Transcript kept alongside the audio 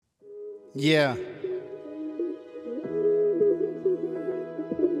Yeah.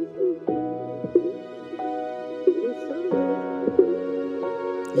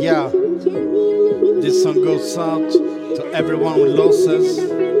 Yeah. This song goes out to everyone with losses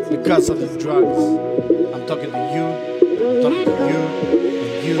because of the drugs. I'm talking to you, I'm talking to you,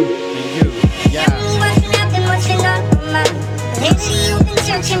 and you, and you. Yeah. Tell me what's been happening, what's been on my mind. Lately you've been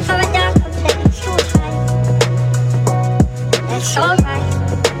searching for a darker place to hide. That's alright.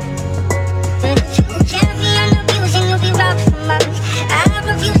 But you can't be unabusing, you'll be robbed from mine. I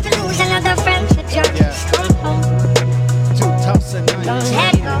refuse to lose another friend to drugs. Yeah. Come home, 2019. don't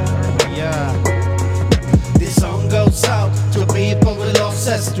let go. Yeah. This song goes out to people with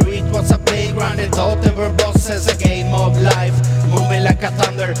losses. Street was a playground, they thought they were bosses. A game of life, moving like a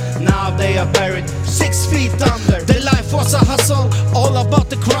thunder. Now they are buried 6 feet under. Their life was a hustle, all about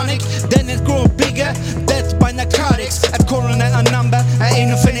the chronic. Then it grew bigger, death by narcotics. At corner a number, an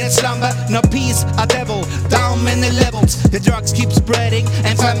infinite slumber. No peace, a devil, down many levels. The drugs keep spreading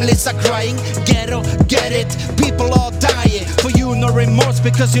and families are crying. Ghetto, get it, people are dying. For you no remorse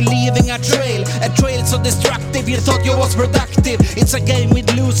because you're leaving a trail. A trail so destructive, you thought you was productive. It's a game with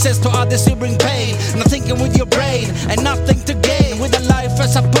losers, to others you bring pain. Not thinking with your brain and nothing to gain. With a life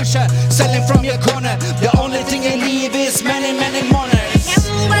as a pusher, selling from your corner. The only thing you leave is many, many mourners. Tell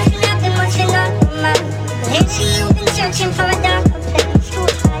me what's been happening, what's been on my mind. Lately you've been searching for a darker place to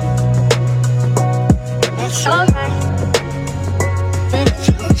hide. That's alright. But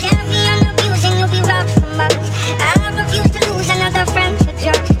you can't be unabusing, you'll be robbed from mine. I refuse to lose another friend to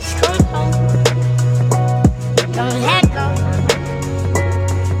drugs. Come home, don't let go.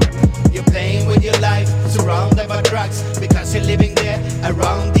 You're playing with your life, surrounded by drugs. Because you're living there,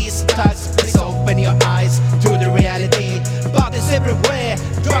 around these thugs. Please open your eyes to the reality. Bodies everywhere,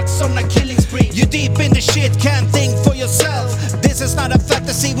 drugs on a killing spree. You deep in the shit, can't think for yourself. This is not a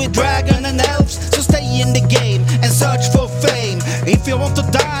fantasy with dragon and elves. So stay in the game and search for fame. If you want to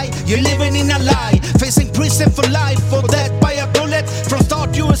die, you're living in a lie. Facing prison for life or death by a bullet. From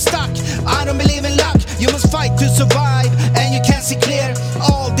start you were stuck, I don't believe in luck. You must fight to survive and you can't see clear.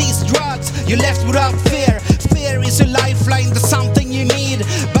 All these drugs, you're left without fear. Fear is a lifeline, that's something you need.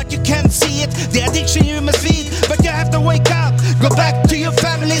 But you can't see it, the addiction you must feed. But you have to wake up, go back to your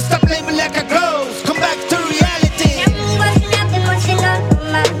family. Stop living like a ghost, come back to